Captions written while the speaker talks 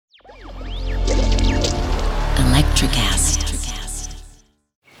Electrocast.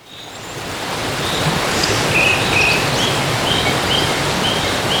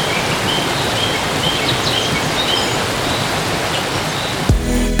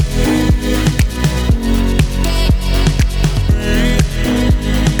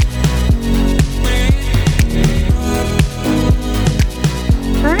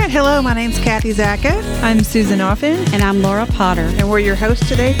 Hello, my name's Kathy Zacka. I'm Susan Offen. And I'm Laura Potter. And we're your hosts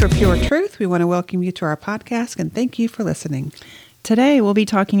today for Pure Truth. We want to welcome you to our podcast and thank you for listening. Today we'll be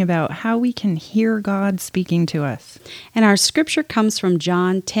talking about how we can hear God speaking to us. And our scripture comes from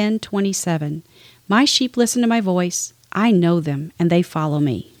John 10:27. My sheep listen to my voice. I know them and they follow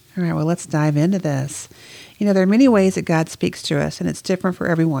me. All right, well, let's dive into this. You know, there are many ways that God speaks to us, and it's different for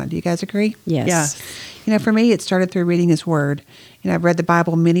everyone. Do you guys agree? Yes. Yeah. You know, for me, it started through reading His Word. You know, I've read the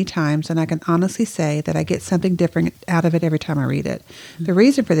Bible many times, and I can honestly say that I get something different out of it every time I read it. Mm-hmm. The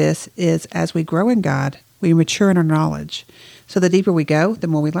reason for this is as we grow in God, we mature in our knowledge. So the deeper we go, the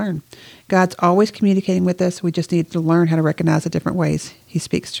more we learn. God's always communicating with us. We just need to learn how to recognize the different ways He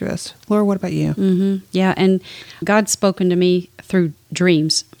speaks to us. Laura, what about you? Mm-hmm. Yeah, and God's spoken to me through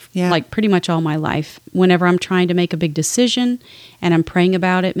dreams, like pretty much all my life. Whenever I'm trying to make a big decision and I'm praying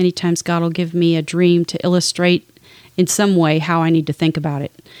about it, many times God will give me a dream to illustrate in some way how I need to think about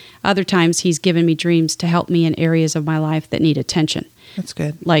it. Other times He's given me dreams to help me in areas of my life that need attention. That's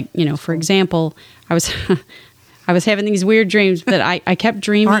good. Like, you know, for example, I was having these weird dreams, but I kept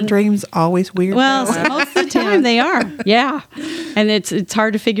dreaming. Aren't dreams always weird? Well, most of the time they are. Yeah. And it's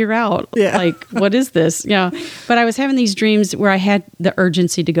hard to figure out, like, what is this? Yeah. But I was having these dreams where I had the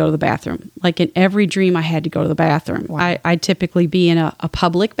urgency to go to the bathroom. Like in every dream, I had to go to the bathroom. Wow. I'd typically be in a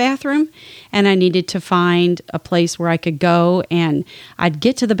public bathroom, and I needed to find a place where I could go, and I'd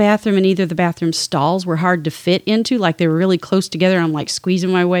get to the bathroom, and either the bathroom stalls were hard to fit into, like they were really close together, and I'm like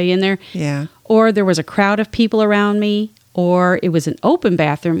squeezing my way in there. Yeah. Or there was a crowd of people around me, or it was an open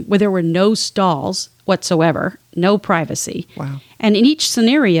bathroom where there were no stalls whatsoever, no privacy. Wow. And in each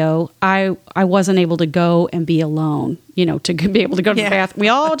scenario, I wasn't able to go and be alone, you know, to be able to go to the bathroom. We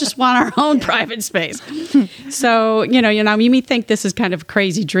all just want our own private space. So, you may think this is kind of a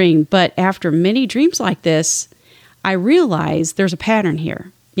crazy dream, but after many dreams like this, I realized there's a pattern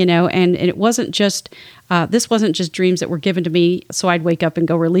here. You know, and it wasn't just, this wasn't just dreams that were given to me so I'd wake up and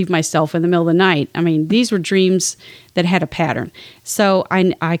go relieve myself in the middle of the night. I mean, these were dreams that had a pattern. So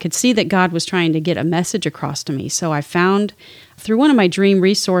I could see that God was trying to get a message across to me. So I found through one of my dream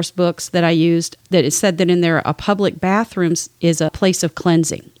resource books that I used that it said that in there, a public bathroom is a place of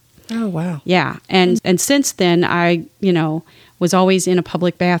cleansing. Oh, wow. Yeah. And since then, I, was always in a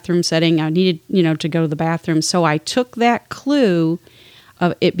public bathroom setting. I needed, to go to the bathroom. So I took that clue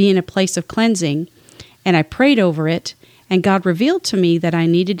of it being a place of cleansing, and I prayed over it, and God revealed to me that I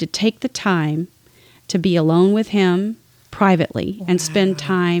needed to take the time to be alone with Him privately and spend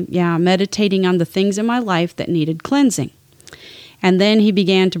time, meditating on the things in my life that needed cleansing. And then He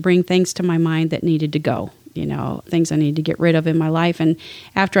began to bring things to my mind that needed to go, things I needed to get rid of in my life. And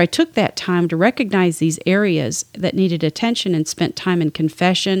after I took that time to recognize these areas that needed attention and spent time in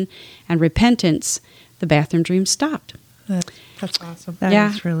confession and repentance, the bathroom dream stopped. That's awesome.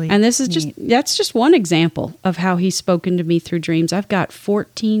 That is really and this is neat. That's just one example of how He's spoken to me through dreams. I've got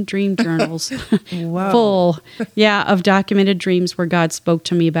 14 dream journals full, of documented dreams where God spoke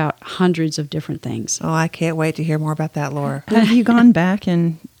to me about hundreds of different things. Oh, I can't wait to hear more about that, Laura. Have you gone back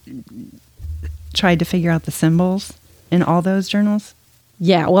and tried to figure out the symbols in all those journals?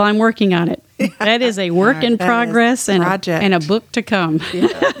 Yeah, well, I'm working on it. That is a work in progress and a book to come.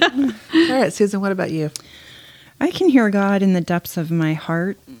 Yeah. All right, Susan, what about you? I can hear God in the depths of my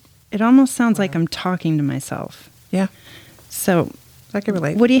heart. It almost sounds like I'm talking to myself. Yeah. So I can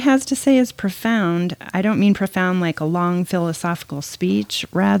relate. What He has to say is profound. I don't mean profound like a long philosophical speech,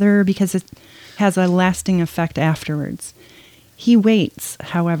 rather because it has a lasting effect afterwards. He waits,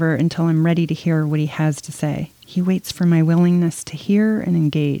 however, until I'm ready to hear what He has to say. He waits for my willingness to hear and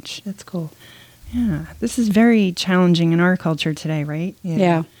engage. That's cool. Yeah. This is very challenging in our culture today, right?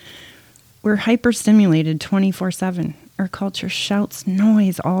 Yeah. We're hyperstimulated 24/7. Our culture shouts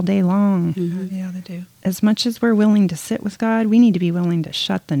noise all day long. Mm-hmm. Yeah, they do. As much as we're willing to sit with God, we need to be willing to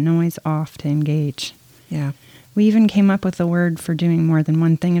shut the noise off to engage. Yeah. We even came up with a word for doing more than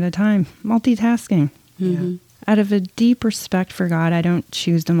one thing at a time, multitasking. Mm-hmm. Yeah. Out of a deep respect for God, I don't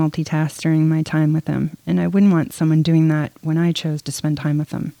choose to multitask during my time with Him, and I wouldn't want someone doing that when I chose to spend time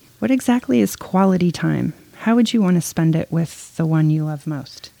with Him. What exactly is quality time? How would you want to spend it with the one you love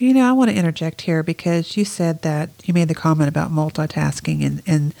most? I want to interject here because you said that you made the comment about multitasking,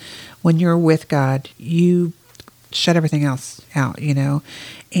 and when you're with God, you shut everything else out,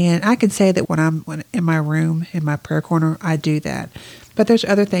 And I can say that when in my room, in my prayer corner, I do that. But there's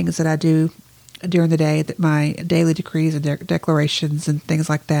other things that I do during the day, that my daily decrees and declarations and things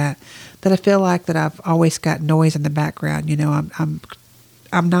like that I feel like that I've always got noise in the background.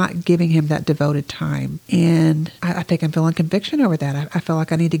 I'm not giving him that devoted time. And I think I'm feeling conviction over that. I feel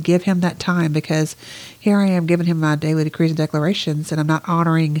like I need to give him that time, because here I am giving him my daily decrees and declarations, and I'm not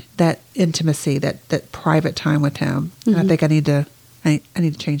honoring that intimacy, that private time with him. And I think I need to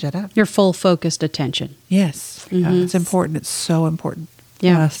change that up. Your full focused attention. Yes. It's important. It's so important.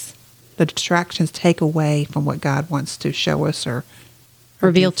 Yeah. Yes. The distractions take away from what God wants to show us or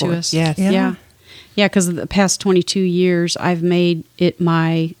Reveal do to for us. Yes. Yeah. Yeah, because the past 22 years, I've made it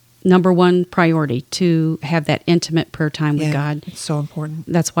my number one priority to have that intimate prayer time with God. It's so important.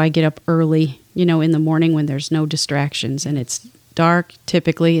 That's why I get up early, in the morning when there's no distractions and it's dark,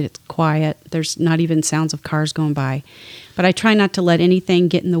 typically, it's quiet. There's not even sounds of cars going by. But I try not to let anything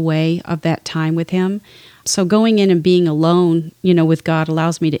get in the way of that time with him. So going in and being alone, with God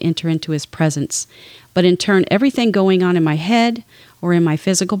allows me to enter into his presence. But in turn, everything going on in my head or in my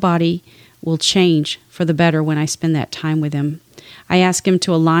physical body will change for the better when I spend that time with him. I ask him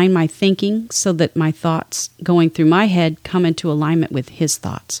to align my thinking so that my thoughts going through my head come into alignment with his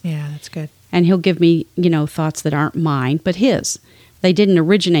thoughts. Yeah, that's good. And he'll give me, thoughts that aren't mine, but his. They didn't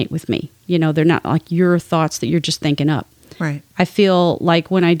originate with me. They're not like your thoughts that you're just thinking up. Right. I feel like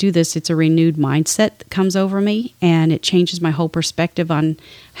when I do this, it's a renewed mindset that comes over me, and it changes my whole perspective on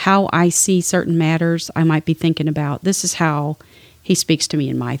how I see certain matters I might be thinking about. This is how he speaks to me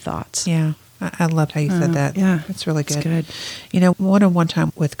in my thoughts. Yeah. I loved how you said that. Yeah. It's really good. It's good. One-on-one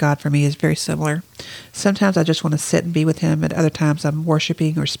time with God for me is very similar. Sometimes I just want to sit and be with him. At other times I'm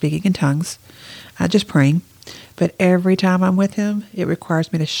worshiping or speaking in tongues, just praying. But every time I'm with him, it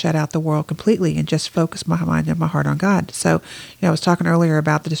requires me to shut out the world completely and just focus my mind and my heart on God. So, I was talking earlier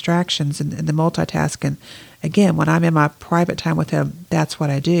about the distractions and the multitasking. Again, when I'm in my private time with him, that's what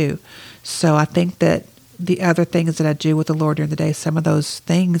I do. So I think that the other things that I do with the Lord during the day, some of those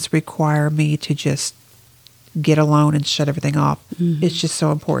things require me to just get alone and shut everything off. Mm-hmm. It's just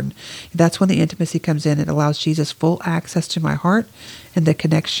so important. That's when the intimacy comes in. It allows Jesus full access to my heart, and the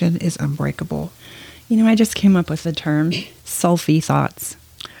connection is unbreakable. I just came up with the term selfie thoughts.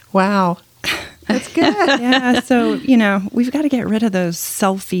 Wow. That's good. Yeah. So, we've got to get rid of those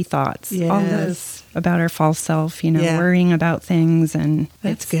selfie thoughts. Yes. All those about our false self, worrying about things. And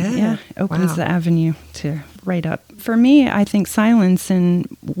that's good. Yeah. Opens the avenue to right up. For me, I think silence and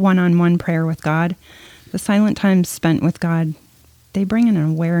one-on-one prayer with God, the silent times spent with God, they bring an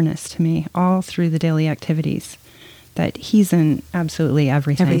awareness to me all through the daily activities that he's in absolutely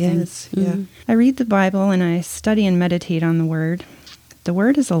everything. He is. Yeah. Mm-hmm. I read the Bible and I study and meditate on the Word. The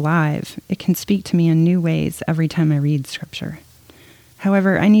Word is alive. It can speak to me in new ways every time I read Scripture.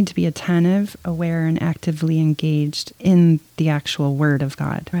 However, I need to be attentive, aware, and actively engaged in the actual Word of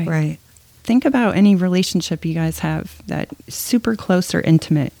God. Right. Think about any relationship you guys have that's super close or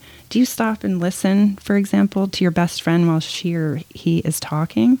intimate. Do you stop and listen, for example, to your best friend while she or he is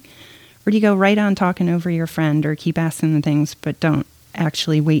talking? Or do you go right on talking over your friend or keep asking them things but don't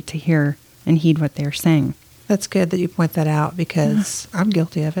actually wait to hear and heed what they're saying? That's good that you point that out, because I'm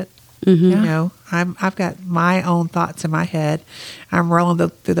guilty of it. Mm-hmm. I've got my own thoughts in my head. I'm rolling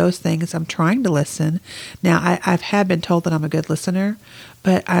through those things. I'm trying to listen. Now, I've had been told that I'm a good listener,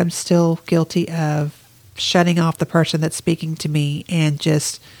 but I'm still guilty of shutting off the person that's speaking to me and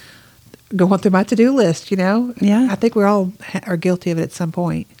just going through my to-do list, Yeah. I think we all are guilty of it at some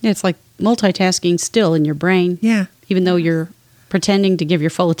point. Yeah, it's like multitasking still in your brain. Yeah. Even though you're pretending to give your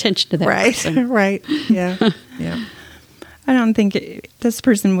full attention to that person. Right. Yeah. Yeah. I don't think this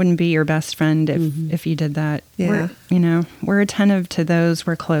person wouldn't be your best friend if you did that. Yeah. We're attentive to those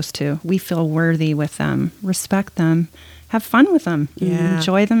we're close to. We feel worthy with them, respect them, have fun with them,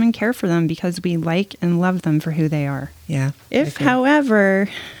 enjoy them and care for them because we like and love them for who they are. Yeah. If, however,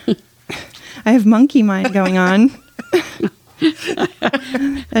 I have monkey mind going on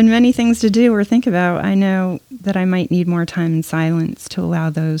and many things to do or think about, I know that I might need more time in silence to allow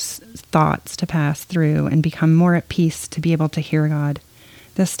those thoughts to pass through and become more at peace to be able to hear God.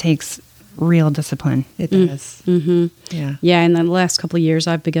 This takes real discipline. It does. Mm-hmm. Yeah. Yeah, in the last couple of years,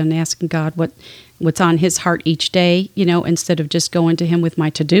 I've begun asking God what's on his heart each day, instead of just going to him with my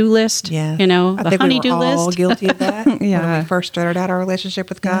to-do list, Yeah. the honey-do we were all list. guilty of that. Yeah. When we first started out our relationship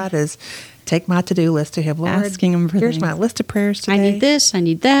with God, is take my to-do list to him. Lord, Asking him for here's things. my list of prayers today. I need this, I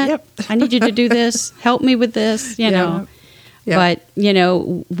need that. Yep. I need you to do this. Help me with this, Yeah. Yep. But,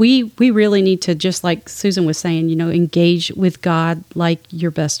 we really need to, just like Susan was saying, engage with God like your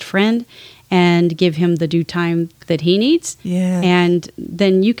best friend and give him the due time that he needs. Yes. And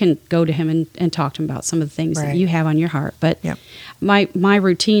then you can go to him and talk to him about some of the things that Right. you have on your heart. But Yep. my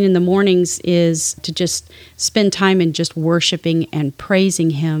routine in the mornings is to just spend time in just worshiping and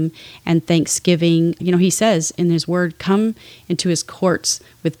praising him and thanksgiving. You know, he says in his word, come into his courts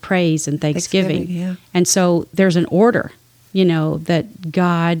with praise and thanksgiving. Yeah. And so there's an order, you know, that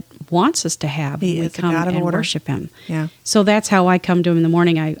God wants us to have He when we is a come God of and order. worship him. Yeah. So that's how I come to him in the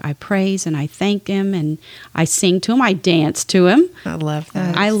morning. I praise and I thank him and I sing to him. I dance to him. I love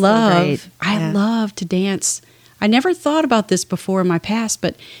that. I so love great. Yeah. love to dance. I never thought about this before in my past,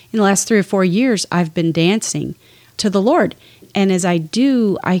 but in the last 3 or 4 years, I've been dancing to the Lord. And as I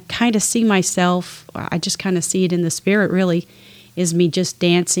do, I kind of see myself, I just kind of see it in the spirit really, is me just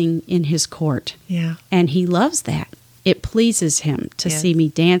dancing in his court. Yeah. And he loves that. It pleases him to Yes. see me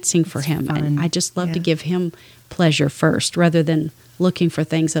dancing for him. fun. And I just love to Yeah. give him pleasure first rather than looking for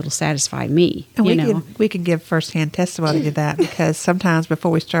things that'll satisfy me. And you know? we can give firsthand testimony to that, because sometimes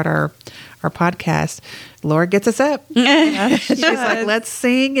before we start our podcast, Lord gets us up. She's like, let's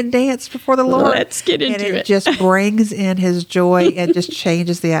sing and dance before the Lord. Let's get into and it. just brings in his joy and just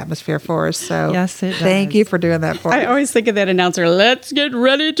changes the atmosphere for us. So Yes, it thank does. you for doing that for I us. always think of that announcer, let's get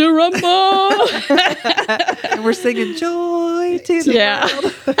ready to rumble. And we're singing joy to the Yeah.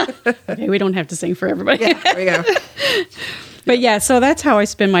 world. Okay, we don't have to sing for everybody. Yeah, there we go. But yeah, so that's how I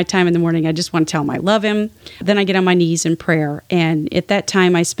spend my time in the morning. I just want to tell him I love him. Then I get on my knees in prayer. And at that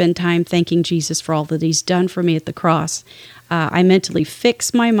time, I spend time thanking Jesus for all that he's done for me at the cross. I mentally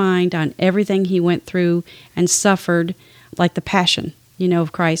fix my mind on everything he went through and suffered, like the passion, you know,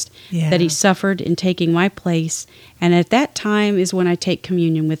 of Christ, Yeah. that he suffered in taking my place. And at that time is when I take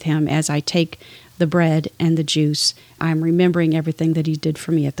communion with him. As I take the bread and the juice, I'm remembering everything that he did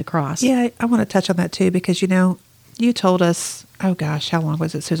for me at the cross. Yeah, I want to touch on that too, because, you know, you told us, oh gosh, how long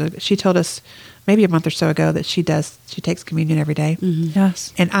was it, Susan? She told us maybe a month or so ago that she takes communion every day.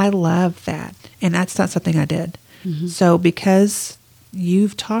 Yes. And I love that. And that's not something I did. So because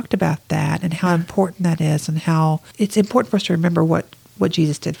you've talked about that and how important that is, and how it's important for us to remember what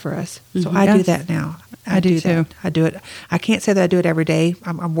Jesus did for us. So I do Yes. that now. I do that. too. I do it. I can't say that I do it every day.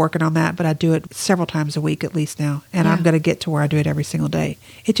 I'm working on that, but I do it several times a week at least now. And I'm Yeah. going to get to where I do it every single day.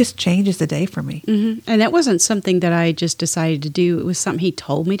 It just changes the day for me. And that wasn't something that I just decided to do. It was something he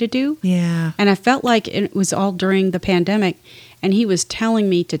told me to do. Yeah. And I felt like it was all during the pandemic. And he was telling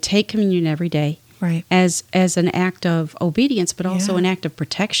me to take communion every day Right. as an act of obedience, but also Yeah. an act of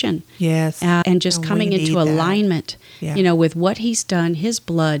protection. Yes. And just And coming we into need that. alignment, Yeah. you know, with what he's done, his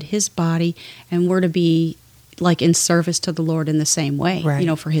blood, his body, and we're to be like in service to the Lord in the same way, Right. you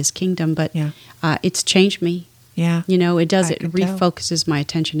know, for his kingdom. But Yeah. it's changed me. Yeah. You know, it does. I It can tell. refocuses my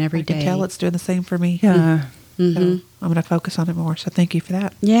attention every I day. can tell it's doing the same for me. Yeah. So I'm going to focus on it more. So thank you for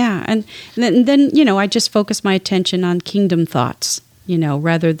that. Yeah, and then you know, I just focus my attention on kingdom thoughts, you know,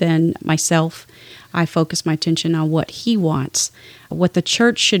 rather than myself. I focus my attention on what he wants, what the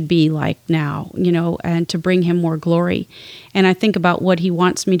church should be like now, you know, and to bring him more glory. And I think about what he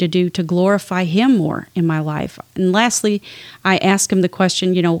wants me to do to glorify him more in my life. And lastly, I ask him the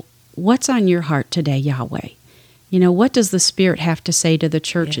question, you know, what's on your heart today, Yahweh? You know, what does the Spirit have to say to the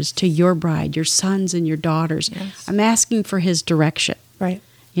churches, Yes. to your bride, your sons and your daughters? Yes. I'm asking for his direction. Right.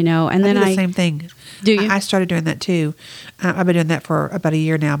 You know, and I then do the same thing. Do you? I started doing that too. I've been doing that for about a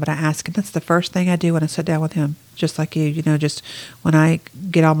year now, but I ask him. That's the first thing I do when I sit down with him, just like you. You know, just when I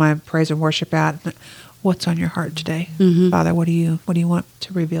get all my praise and worship out. What's on your heart today, Father? What do you want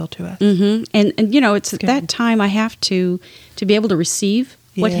to reveal to us? And you know, it's at good. that time I have to be able to receive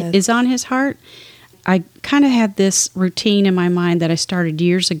what Yes. is on his heart. I kind of had this routine in my mind that I started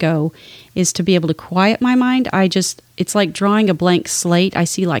years ago, is to be able to quiet my mind. It's like drawing a blank slate. I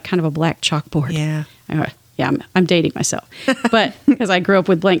see like kind of a black chalkboard. Yeah. Yeah, I'm dating myself, but because I grew up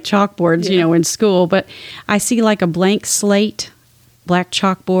with blank chalkboards, you know, in school. But I see like a blank slate, black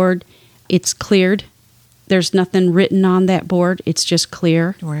chalkboard. It's cleared. There's nothing written on that board. It's just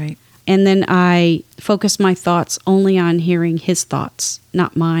clear. Right. And then I focus my thoughts only on hearing his thoughts,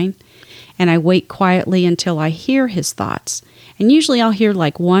 not mine. And I wait quietly until I hear his thoughts. And usually I'll hear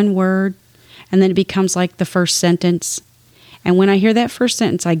like one word, and then it becomes like the first sentence. And when I hear that first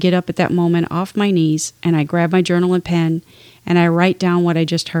sentence, I get up at that moment off my knees, and I grab my journal and pen, and I write down what I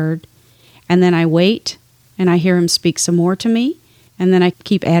just heard. And then I wait, and I hear him speak some more to me. And then I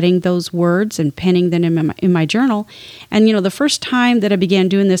keep adding those words and penning them in my journal. And, you know, the first time that I began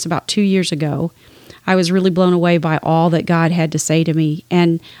doing this about 2 years ago, I was really blown away by all that God had to say to me.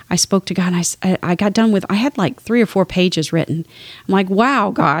 And I spoke to God, and I got done with, I had like 3 or 4 pages written. I'm like, wow,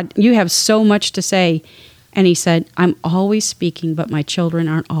 God, you have so much to say. And he said, I'm always speaking, but my children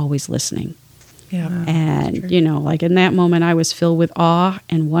aren't always listening. Yeah. And, you know, like in that moment, I was filled with awe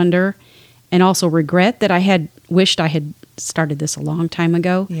and wonder and also regret that I had wished I had started this a long time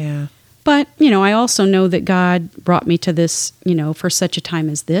ago. Yeah. But, you know, I also know that God brought me to this, you know, for such a time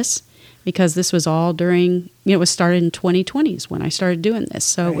as this, because this was all during, you know, it was started in 2020s when I started doing this.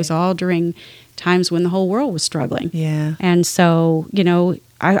 So it was Right. all during times when the whole world was struggling. Yeah. And so, you know,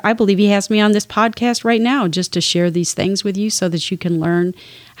 I believe he has me on this podcast right now just to share these things with you so that you can learn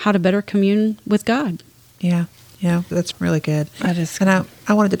how to better commune with God. Yeah. Yeah. That's really good. That is And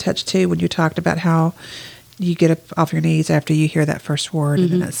I wanted to touch too when you talked about how you get up off your knees after you hear that first word and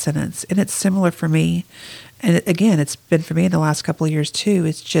then that sentence. And it's similar for me. And again, it's been for me in the last couple of years too.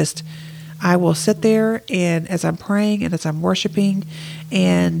 It's just, I will sit there and as I'm praying and as I'm worshiping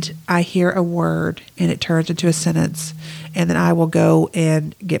and I hear a word and it turns into a sentence. And then I will go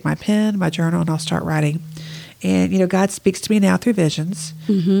and get my pen, my journal, and I'll start writing. And, you know, God speaks to me now through visions,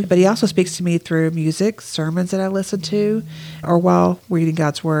 but he also speaks to me through music, sermons that I listen to, or while reading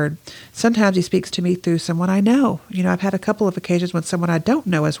God's word. Sometimes he speaks to me through someone I know. You know, I've had a couple of occasions when someone I don't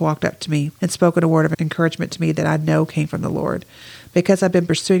know has walked up to me and spoken a word of encouragement to me that I know came from the Lord. Because I've been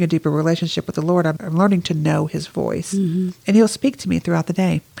pursuing a deeper relationship with the Lord, I'm learning to know his voice. And he'll speak to me throughout the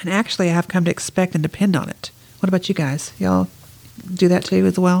day. And actually, I've come to expect and depend on it. What about you guys? Y'all do that too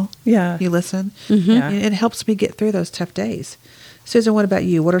as well? Yeah. You listen? Yeah. It helps me get through those tough days. Susan, what about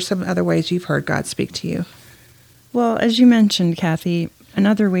you? What are some other ways you've heard God speak to you? Well, as you mentioned, Kathy,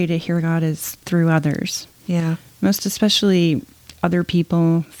 another way to hear God is through others. Yeah. Most especially other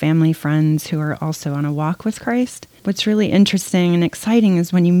people, family, friends who are also on a walk with Christ. What's really interesting and exciting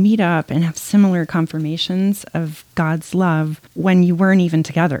is when you meet up and have similar confirmations of God's love when you weren't even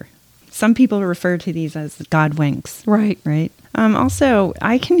together. Some people refer to these as God winks. Right. Right. Also,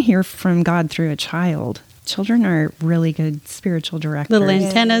 I can hear from God through a child. Children are really good spiritual directors. Little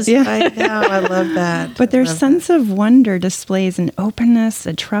antennas. Yeah. I know. I love that. But their I love sense of wonder displays an openness,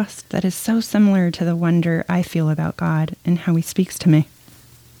 a trust that is so similar to the wonder I feel about God and how he speaks to me.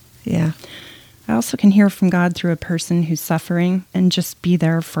 that. Yeah. I also can hear from God through a person who's suffering and just be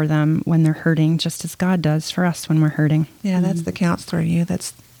there for them when they're hurting, just as God does for us when we're hurting. Yeah, that's the counselor in you.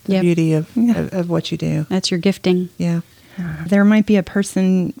 That's the Yep. beauty of, Yeah. of what you do. That's your gifting. Yeah. There might be a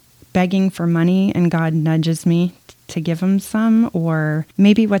person begging for money and God nudges me to give them some, or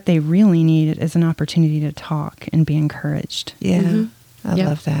maybe what they really need is an opportunity to talk and be encouraged. Yeah. I Yep.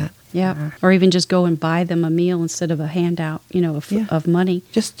 love that. Yeah. Or even just go and buy them a meal instead of a handout, you know, Yeah. of money.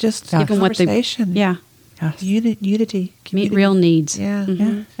 Just Give them what they, conversation. yeah, Yes. Unity. meet community. real needs. Yeah.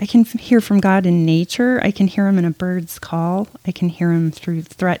 Yeah. I can hear from God in nature. I can hear him in a bird's call. I can hear him through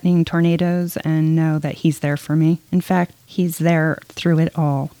threatening tornadoes and know that he's there for me. In fact, he's there through it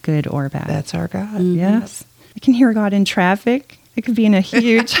all, good or bad. That's our God. Yes. I can hear God in traffic. I could be in a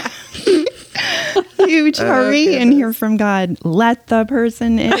huge, huge hurry and hear from God, let the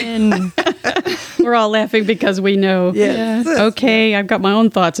person in. We're all laughing because we know, Yes. okay, I've got my own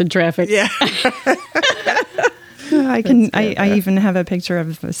thoughts in traffic. Yeah. I even have a picture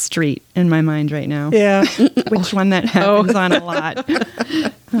of a street in my mind right now. Yeah. Which one that happens on a lot.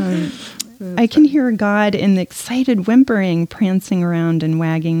 I can hear God in the excited whimpering, prancing around and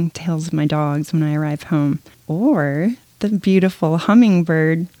wagging tails of my dogs when I arrive home. Or the beautiful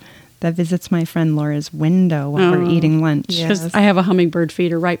hummingbird that visits my friend Laura's window while we're eating lunch. Yeah. Because Yes. I have a hummingbird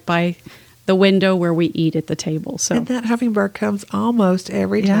feeder right by the window where we eat at the table. So And that hummingbird comes almost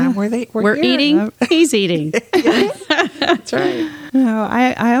every Yeah. time we're we're here. eating, he's eating. That's right. No,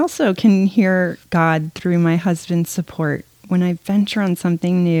 I also can hear God through my husband's support when I venture on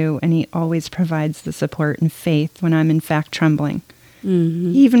something new, and he always provides the support and faith when I'm in fact trembling. He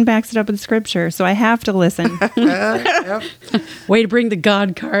even backs it up with scripture, so I have to listen. Way to bring the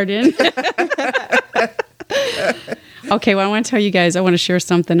God card in. Okay, well, I want to tell you guys, I want to share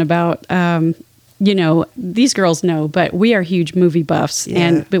something about, you know, these girls know, but we are huge movie buffs.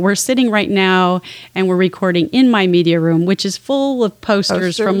 Yeah. But we're sitting right now and we're recording in my media room, which is full of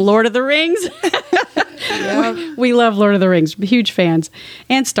posters from Lord of the Rings. We love Lord of the Rings, huge fans,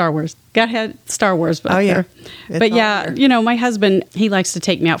 and Star Wars. Got Star Wars back yeah. there. It's But all yeah, there. you know, my husband, he likes to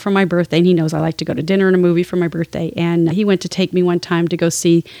take me out for my birthday, and he knows I like to go to dinner and a movie for my birthday. And he went to take me one time to go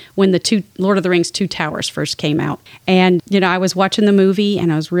see when the Lord of the Rings Two Towers first came out. And, you know, I was watching the movie,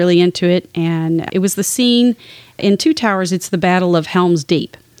 and I was really into it. And it was the scene in Two Towers, it's the Battle of Helm's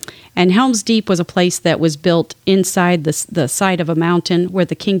Deep. And Helm's Deep was a place that was built inside the side of a mountain where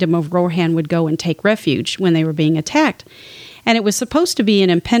the kingdom of Rohan would go and take refuge when they were being attacked. And it was supposed to be an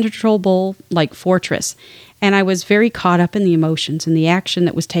impenetrable, like, fortress. And I was very caught up in the emotions and the action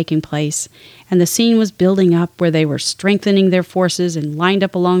that was taking place. And the scene was building up where they were strengthening their forces and lined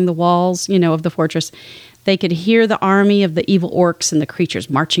up along the walls, of the fortress. They could hear the army of the evil orcs and the creatures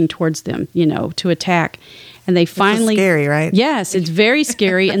marching towards them, to attack. And they finally... It's scary, right? Yes, it's very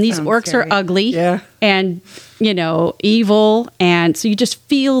scary. And these orcs scary. are ugly. Yeah. And, evil. And so you just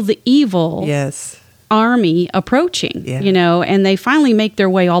feel the evil... Yes. army approaching, Yeah. And they finally make their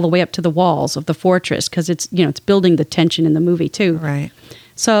way all the way up to the walls of the fortress because it's building the tension in the movie too. Right.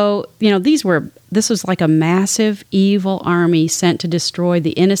 So, this was like a massive evil army sent to destroy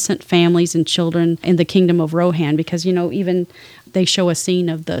the innocent families and children in the kingdom of Rohan because, even they show a scene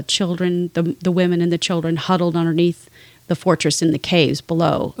of the children, the women and the children huddled underneath the fortress in the caves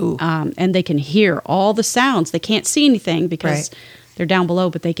below. And they can hear all the sounds. They can't see anything because they're down below,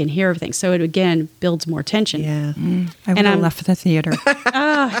 but they can hear everything. So it, again, builds more tension. Yeah. I would have left the theater.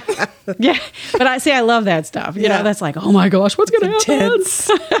 Yeah, but I love that stuff. Yeah. That's like, oh my gosh, what's going to happen? Intense.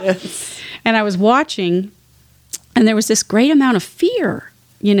 Yes. And I was watching, and there was this great amount of fear,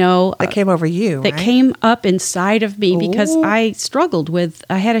 That came over you, that right? came up inside of me because Ooh. I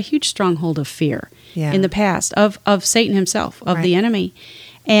had a huge stronghold of fear Yeah. in the past of Satan himself, of the Right. enemy.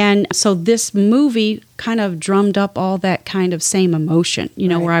 And so this movie kind of drummed up all that kind of same emotion,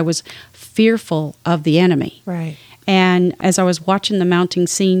 Right. where I was fearful of the enemy. Right. And as I was watching the mounting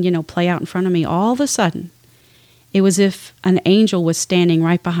scene, play out in front of me, all of a sudden, it was if an angel was standing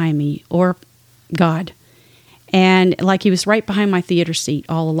right behind me, or God. And like he was right behind my theater seat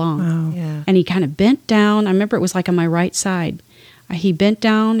all along. Wow. Yeah. And he kind of bent down. I remember it was like on my right side. He bent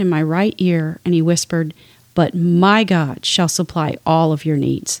down in my right ear and he whispered, "But my God shall supply all of your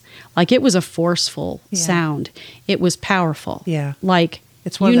needs." Like it was a forceful sound. It was powerful. Yeah. Like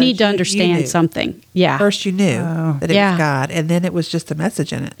It's one you of need those to you understand knew. something. Yeah. First you knew that it Yeah. was God, and then it was just a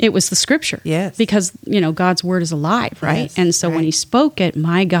message in it. It was the scripture. Yes. Because, God's word is alive, right? Yes, And so when right. he spoke it,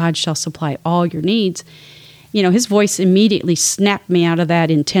 "My God shall supply all your needs," his voice immediately snapped me out of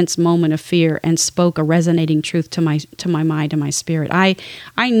that intense moment of fear and spoke a resonating truth to my mind and my spirit.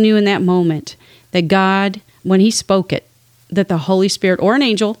 I knew in that moment that God, when he spoke it, that the Holy Spirit or an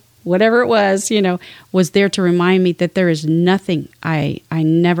angel, whatever it was there to remind me that there is nothing I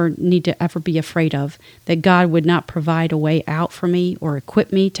never need to ever be afraid of, that God would not provide a way out for me or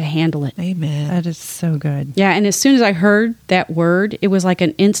equip me to handle it. Amen. That is so good. Yeah, and as soon as I heard that word, it was like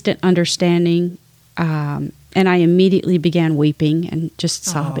an instant understanding, and I immediately began weeping and just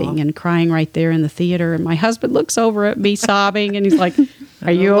sobbing and crying right there in the theater. And my husband looks over at me sobbing, and he's like,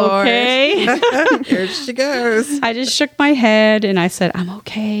 "Are you Lord. okay?" Here she goes. I just shook my head and I said, "I'm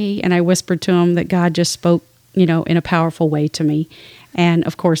okay." And I whispered to him that God just spoke, in a powerful way to me. And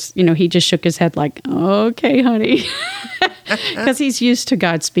of course, he just shook his head like, "Okay, honey." Because he's used to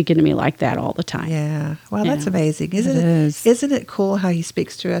God speaking to me like that all the time. Yeah. Well, that's Yeah. amazing. It is. Isn't it cool how he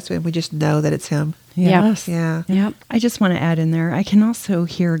speaks to us when we just know that it's him? Yes. Yeah. Yep. I just want to add in there, I can also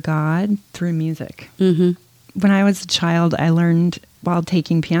hear God through music. Mm-hmm. When I was a child, I learned while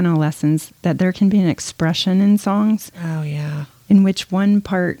taking piano lessons that there can be an expression in songs Oh, yeah. in which one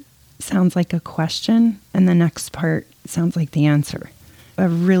part sounds like a question and the next part sounds like the answer. A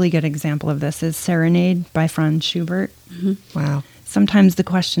really good example of this is Serenade by Franz Schubert. Wow. Sometimes the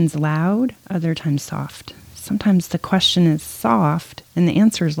question's loud, other times soft. Sometimes the question is soft and the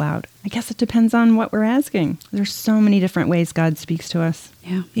answer is loud. I guess it depends on what we're asking. There's so many different ways God speaks to us.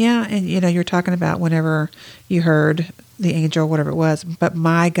 Yeah. Yeah. And, you're talking about whenever you heard the angel, whatever it was, "But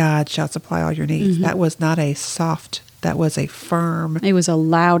my God shall supply all your needs." That was not a soft, that was a firm. It was a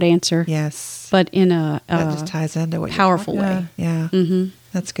loud answer, Yes. but in a That just ties into what powerful you're talking way. about. Yeah. Mm-hmm.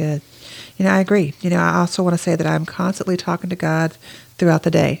 That's good. I agree. I also want to say that I'm constantly talking to God throughout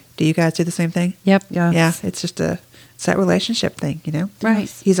the day. Do you guys do the same thing? Yep. Yes. Yeah. It's just it's that relationship thing, Right.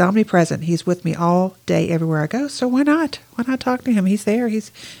 He's omnipresent. He's with me all day, everywhere I go. So why not? Why not talk to him? He's there.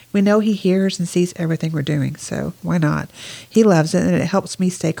 We know he hears and sees everything we're doing. So why not? He loves it, and it helps me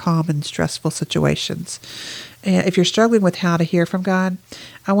stay calm in stressful situations. And if you're struggling with how to hear from God,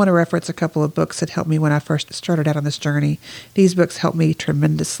 I want to reference a couple of books that helped me when I first started out on this journey. These books helped me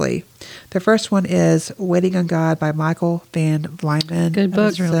tremendously. The first one is Waiting on God by Michael Van Vlyman. Good book. That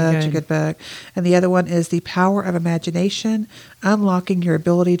is really Such a good. good book. And the other one is The Power of Imagination, Unlocking Your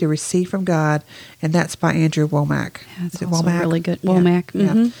Ability to Receive from God, and that's by Andrew Womack. That's Is it also Womack? really good. Yeah, Womack. yeah.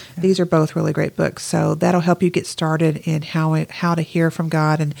 Mhm. These are both really great books. So that'll help you get started in how to hear from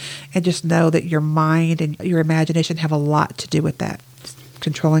God, and just know that your mind and your imagination have a lot to do with that,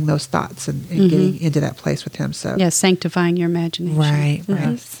 controlling those thoughts and getting into that place with Him. So Yeah, sanctifying your imagination. right.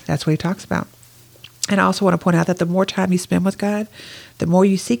 Yes. That's what he talks about. And I also want to point out that the more time you spend with God, the more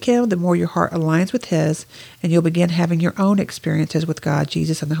you seek Him, the more your heart aligns with His, and you'll begin having your own experiences with God,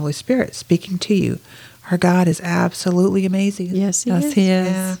 Jesus, and the Holy Spirit speaking to you. Our God is absolutely amazing. Yes, He is.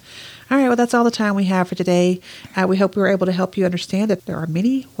 Yeah. All right, well, that's all the time we have for today. We hope we were able to help you understand that there are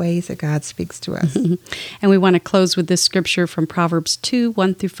many ways that God speaks to us. And we want to close with this scripture from Proverbs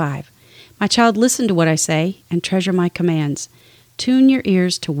 2:1-5. My child, listen to what I say and treasure my commands. Tune your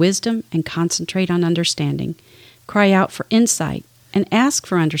ears to wisdom and concentrate on understanding. Cry out for insight and ask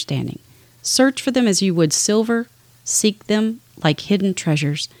for understanding. Search for them as you would silver. Seek them like hidden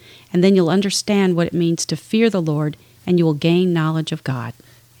treasures. And then you'll understand what it means to fear the Lord, and you will gain knowledge of God.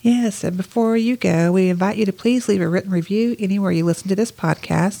 Yes, and before you go, we invite you to please leave a written review anywhere you listen to this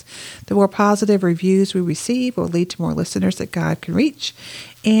podcast. The more positive reviews we receive will lead to more listeners that God can reach.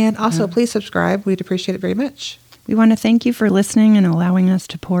 And also, please subscribe. We'd appreciate it very much. We want to thank you for listening and allowing us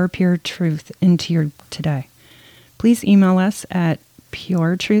to pour pure truth into your today. Please email us at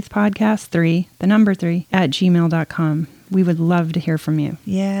puretruthpodcast3, the number 3, @gmail.com. We would love to hear from you.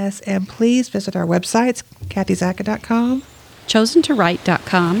 Yes, and please visit our websites, KathyZaka.com.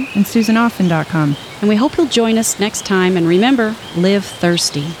 ChosenToWrite.com. And SusanOffen.com. And we hope you'll join us next time. And remember, live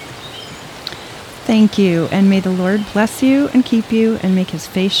thirsty. Thank you, and may the Lord bless you and keep you and make His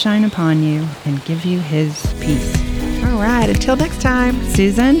face shine upon you and give you His peace. All right, until next time,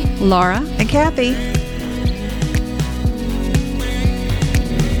 Susan, Laura, and Kathy.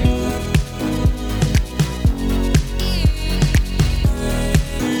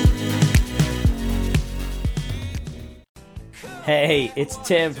 Hey, it's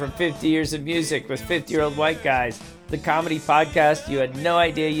Tim from 50 Years of Music with 50-Year-Old White Guys, the comedy podcast you had no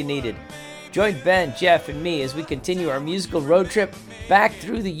idea you needed. Join Ben, Jeff, and me as we continue our musical road trip back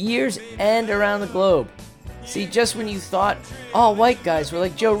through the years and around the globe. See, just when you thought all white guys were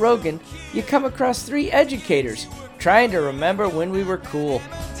like Joe Rogan, you come across 3 educators trying to remember when we were cool.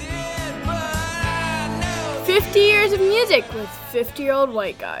 50 Years of Music with 50-Year-Old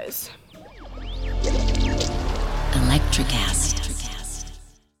White Guys. Electricast.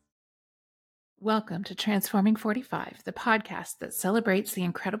 Welcome to Transforming 45, the podcast that celebrates the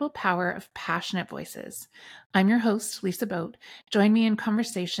incredible power of passionate voices. I'm your host, Lisa Boat. Join me in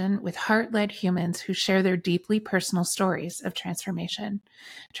conversation with heart-led humans who share their deeply personal stories of transformation.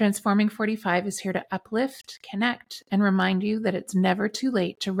 Transforming 45 is here to uplift, connect, and remind you that it's never too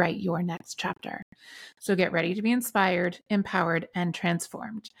late to write your next chapter. So get ready to be inspired, empowered, and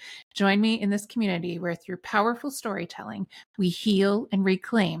transformed. Join me in this community where through powerful storytelling, we heal and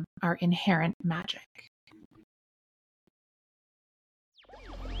reclaim our inherent magic.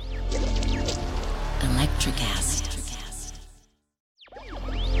 Electricast.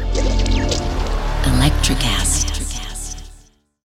 Electricast.